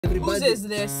everybody. Whose is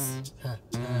this?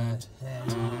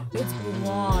 It's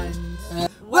blonde.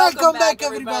 Welcome back,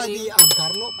 everybody. I'm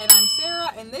Carlo. And I'm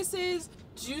Sarah, and this is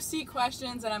Juicy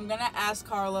Questions, and I'm gonna ask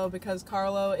Carlo because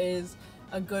Carlo is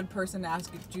a good person to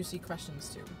ask juicy questions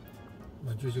to.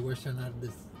 My juicy question are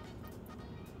this.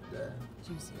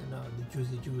 Juicy. The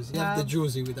juicy. We Yeah. have the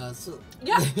juicy with us.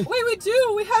 Yeah, wait, we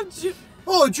do. We have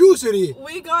Oh, juicy!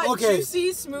 we got juicy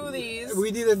smoothies.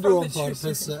 We didn't from do on the purpose.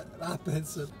 juicy-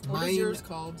 Happens. What is yours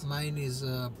called? Mine is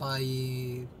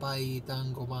pai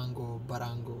tango mango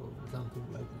barango, something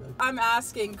like that. I'm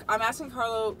asking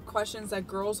Carlo questions that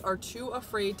girls are too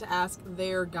afraid to ask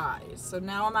their guys. So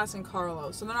now I'm asking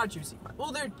Carlo. So they're not juicy.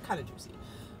 Well, they're kind of juicy.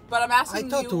 But I'm asking I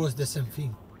thought you, it was the same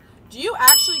thing. do you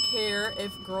actually care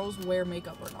if girls wear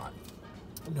makeup or not?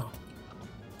 No.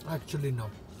 Actually, no.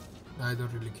 I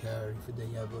don't really care if they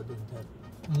have or don't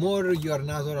have. More you are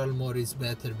natural, more is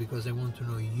better because I want to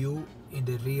know you in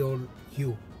the real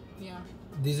you. Yeah.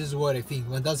 This is what I think.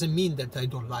 But doesn't mean that I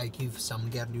don't like if some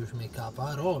girl use makeup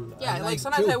at all. Yeah, I like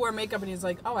sometimes too. I wear makeup and he's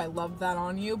like, oh, I love that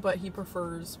on you, but he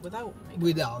prefers without makeup.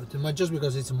 Without, but just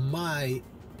because it's my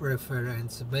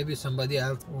preference. Maybe somebody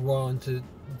else want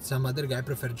some other guy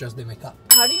prefer just the makeup.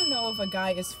 How do you know if a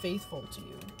guy is faithful to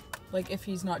you? Like if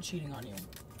he's not cheating on you?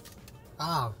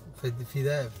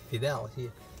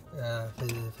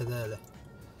 Fedele.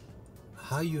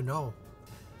 How you know?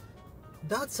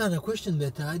 That's a question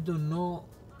that I don't know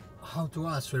how to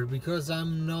answer because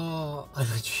I'm a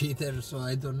cheater, so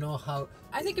I don't know how.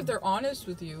 I think if they're honest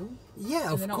with you, Yeah,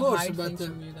 and of they don't course, hide but things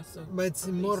from you, that's but it's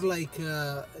more basic. like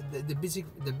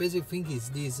the basic thing is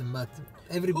this. But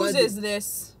everybody. Whose is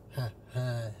this?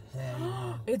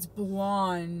 It's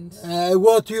blonde.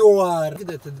 What you are?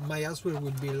 That my answer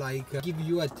would be like give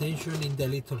you attention in the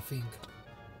little thing.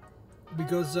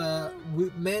 Because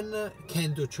men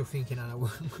can do two things in a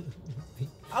woman.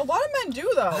 A lot of men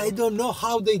do though. I don't know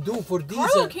how they do for this.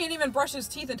 Carlo can't even brush his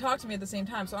teeth and talk to me at the same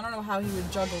time, so I don't know how he would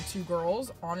juggle two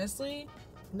girls, honestly.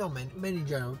 No, men in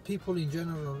general, people in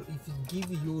general, if it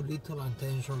give you little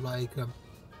attention, like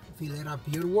fill up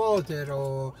your water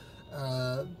or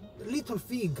little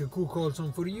thing, cook also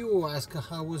for you, ask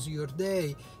how was your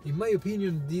day. In my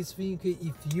opinion, this thing,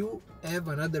 if you have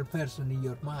another person in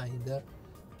your mind,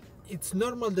 it's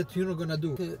normal that you're not gonna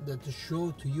do that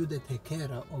show to you that take care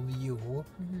of you.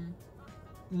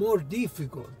 More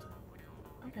difficult.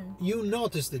 Okay. You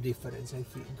notice the difference, I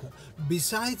think.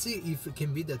 Besides, if it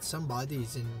can be that somebody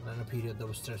is in a period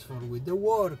of stressful with the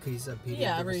work, is a period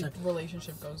Yeah, of every stress.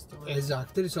 relationship goes through it.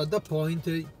 Exactly. So at that point,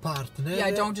 partner.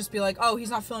 Yeah, don't just be like, oh, he's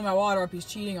not filling my water up, he's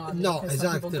cheating on me. No, 'cause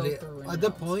some people exactly. go through and, At you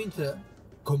that know, point,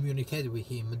 communicate with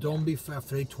him. Don't be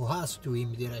afraid to ask to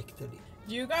him directly.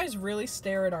 Do you guys really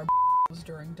stare at our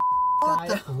during What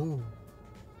diet? the? Ooh.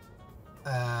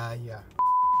 Yeah.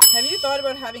 Have you thought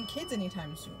about having kids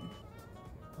anytime soon?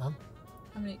 Huh?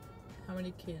 How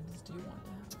many kids do you want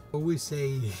to have? We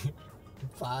say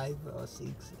 5 or 6.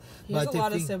 He has But a I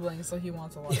lot of think- siblings, so he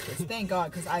wants a lot of kids. Thank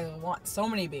God, because I want so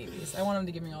many babies. I want him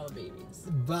to give me all the babies.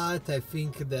 But I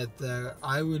think that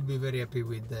I will be very happy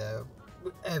with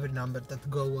every number that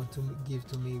God want to give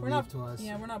to me, We're give not, to us.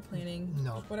 yeah, we're not planning.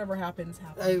 No. Whatever happens,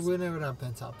 happens. Whenever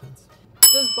happens, happens.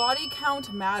 Does body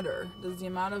count matter? Does the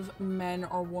amount of men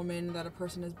or women that a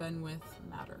person has been with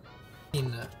matter?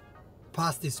 In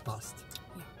past is past.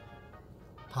 Yeah.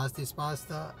 Past is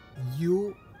pasta.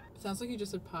 You Sounds like you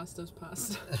just said pasta's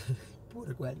pasta.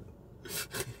 pure quello.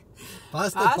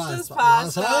 Pasta è Pasta's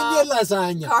pasta. pasta. Lasagna è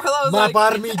lasagna. Carlo's Ma like-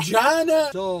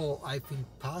 parmigiana. So I think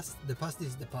the past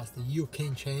is the past. You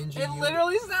can change. It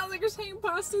literally sounds like you're saying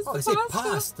pasta's Oh, the I say pasta.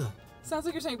 pasta. Sounds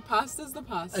like you're saying pasta's the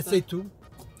pasta. I say two.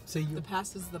 Say you. The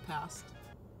past is the past.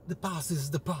 The past is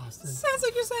the past. Sounds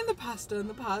like you're saying the pasta and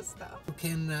the pasta.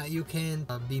 You can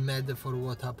be mad for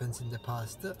what happens in the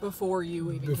past. Before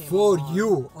you even Before came along.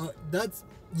 you. That's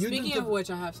you. Speaking don't of which,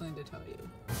 I have something to tell you.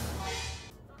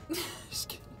 Just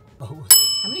kidding. Oh.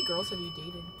 How many girls have you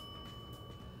dated?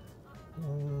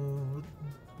 Oh,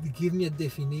 give me a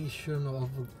definition of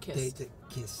Kiss.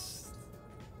 Kiss.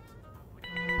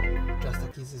 Just a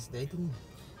kiss is dating?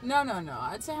 No.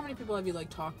 I'd say how many people have you like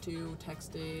talked to,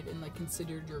 texted, and like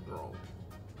considered your girl?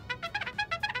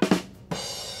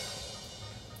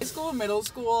 High school, middle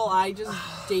school, I just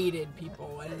dated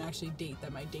people. I didn't actually date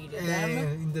them. I dated them.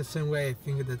 In the same way, I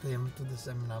think that I am to the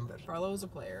same number. Carlo was a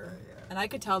player, Yeah. and I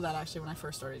could tell that actually when I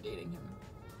first started dating him.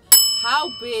 How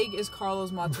big is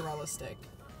Carlo's mozzarella stick?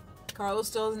 Carlo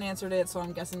still hasn't answered it, so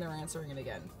I'm guessing they're answering it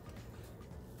again.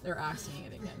 They're asking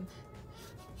it again.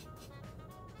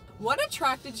 What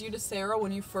attracted you to Sarah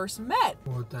when you first met?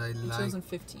 What I In like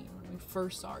 2015, when we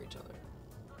first saw each other.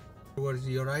 was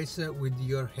your eyes with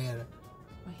your hair.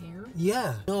 My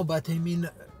Yeah. No, but I mean,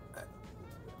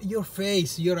 your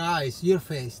face, your eyes, your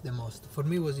face the most. For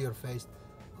me was your face.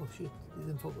 Oh shit,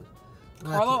 didn't focus.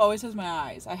 Carlo always has my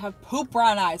eyes. I have poop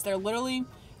brown eyes. They're literally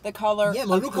the color. Yeah,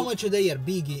 but of look how poop. much they are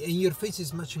big, and your face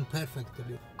is matching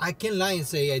perfectly. I can lie and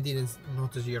say I didn't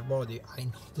notice your body. I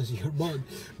noticed your body.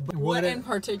 But What in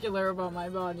particular about my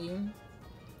body?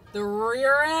 The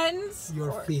rear ends?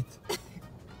 Your Or feet.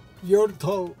 Your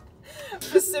toe.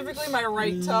 specifically my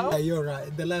right toe? Yeah, you're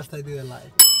right. The left I didn't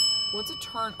like. What's a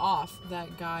turn off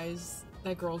that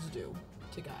girls do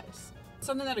to guys?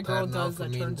 Something that a girl Turn does off, I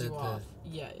that mean turns that, you off.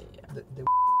 Yeah. The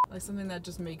Like something that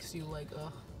just makes you like,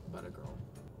 ugh, about a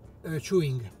girl.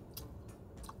 chewing.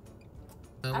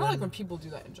 I don't like when people do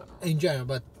that in general. In general,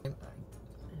 but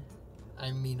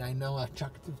I mean, I know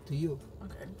attractive to you.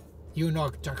 Okay. You know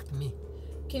attract to me.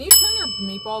 Can you turn your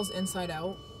meatballs inside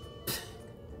out?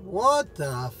 What the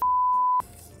f?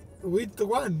 Which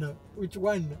one? Which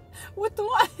one? With the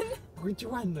one? Which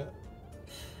one?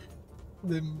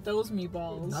 Those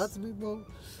meatballs. That's people.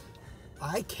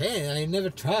 I can. I never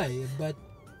try, but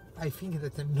I think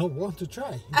that I don't want to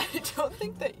try. I don't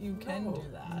think that you can do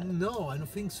that. No, I don't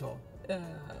think so. Uh,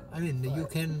 I mean, you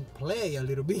can play a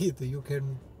little bit. You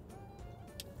can.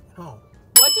 No.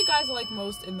 What do guys like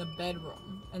most in the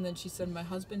bedroom? And then she said, my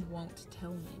husband won't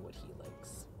tell me what he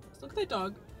likes. So look at that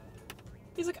dog.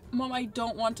 He's like, Mom, I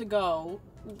don't want to go.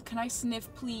 Can I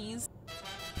sniff, please?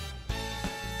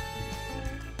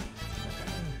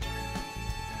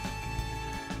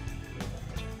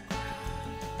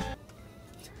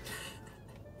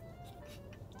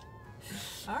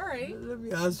 All right. Let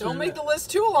me answer. Don't make the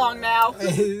list too long now.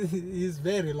 It's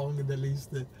very long the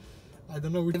list. I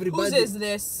don't know which everybody. Whose is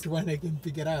this? When I can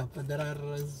pick it up. There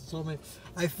are so many.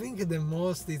 I think the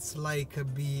most it's like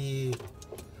be.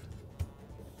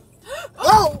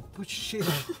 Oh! Shit.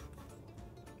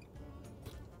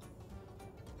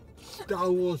 That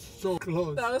was so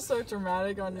close. That was so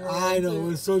dramatic on your I end, know, too. it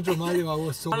was so dramatic. I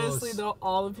was so Honestly, close. though,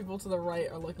 all the people to the right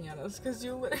are looking at us because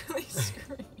you literally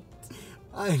screamed.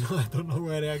 I know, I don't know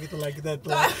where I get like that.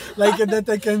 Like that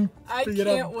I can I pick it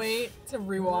can't up. wait to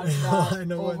rewatch that I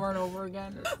know over and over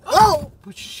again. Oh!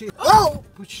 Shit. Oh!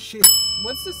 Shit.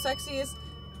 What's the sexiest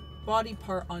body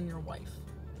part on your wife?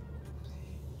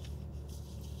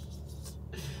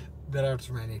 There are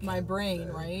too many. My brain,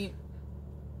 right?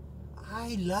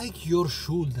 I like your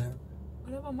shoulder.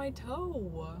 What about my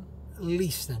toe?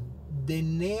 Listen, the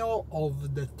nail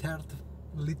of the third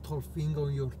little finger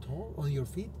on your toe, on your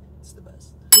feet, it's the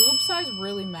best. Boob size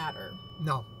really matter.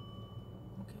 No,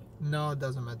 Okay. no, it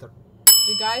doesn't matter.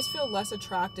 Do guys feel less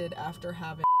attracted after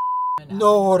having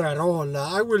No, at all.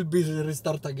 I will be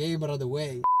restart the game right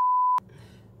away.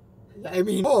 I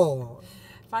mean, oh,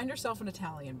 Find yourself an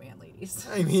Italian man, ladies.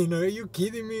 I mean, are you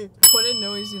kidding me? What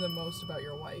annoys you the most about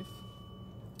your wife?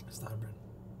 Starburn,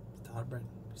 Starburn,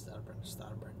 Starburn,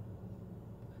 Starburn,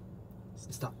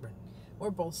 Starburn.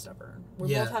 We're both stubborn. We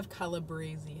Yeah. both have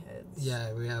calabrese heads.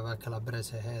 Yeah, we have a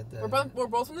Calabrese head. We're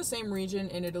both from the same region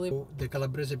in Italy. The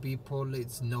Calabrese people,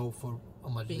 it's known for how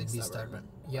much Being they be stubborn. stubborn.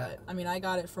 Yeah, But, I mean, I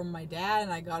got it from my dad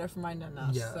and I got it from my nana.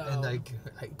 yeah, So. and I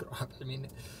grew up. I mean,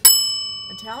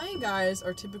 Italian guys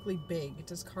are typically big.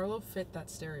 Does Carlo fit that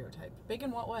stereotype? Big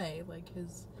in what way? Like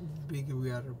his big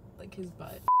we are.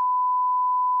 butt.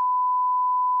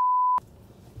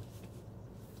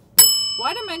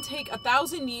 Why do men take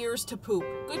 1,000 years to poop?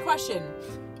 Good question.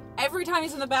 Every time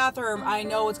he's in the bathroom, I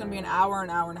know it's gonna be an hour and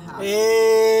a half.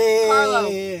 Hey! Carlo,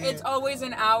 it's always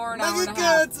an hour and a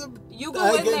half. You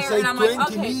go in there and I'm like,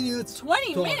 okay,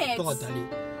 20 minutes? Totally.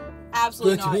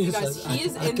 Absolutely 20 not. You minutes, guys, I he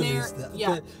is can in there. miss that.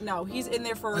 Yeah, Okay. no, he's in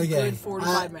there for a Okay, good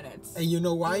 45 minutes. And you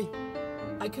know why?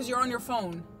 Because you're on your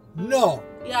phone. No,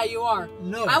 Yeah, you are.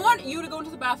 no. I want you to go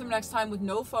into the bathroom next time with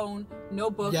no phone, no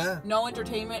books, Yeah. no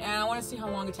entertainment, and I want to see how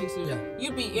long it takes you. Yeah.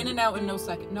 You'd be in and out in no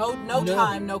second. No No,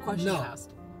 time, no questions no.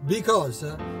 asked. Because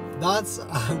that's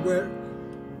our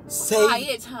safe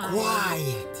Quiet time.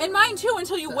 Quiet. And mine too,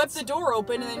 until you whip the door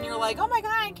open and then you're like, oh my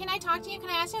god, can I talk to you? Can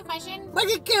I ask you a question? Like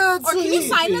a cat. Or can you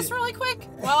sign this really quick?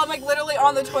 While I'm like literally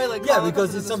on the toilet. Yeah, crawling because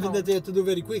up to it's this something phone. that you have to do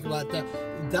very quick, but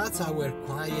that's our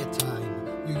quiet time.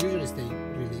 You usually stay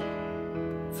really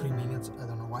 3 minutes, I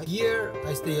don't know why. Here,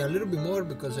 I stay a little bit more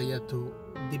because I have to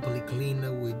deeply clean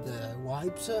with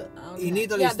wipes. Okay. In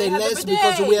Italy, Yeah, stay they have the less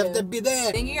because we have bidet. the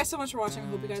bidet. Thank you guys so much for watching. I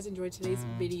hope you guys enjoyed today's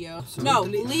video.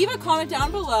 Absolutely. No, leave a comment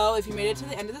down below if you made it to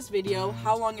the end of this video,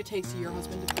 how long it takes your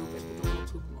husband to poop and put the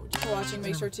little poop emoji. For watching,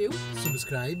 make sure to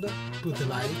Subscribe, put a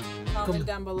like, comment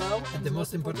down below. and the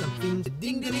most important thing,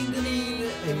 ding ding ding ding,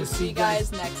 And we'll see you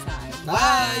guys next time.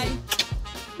 Bye.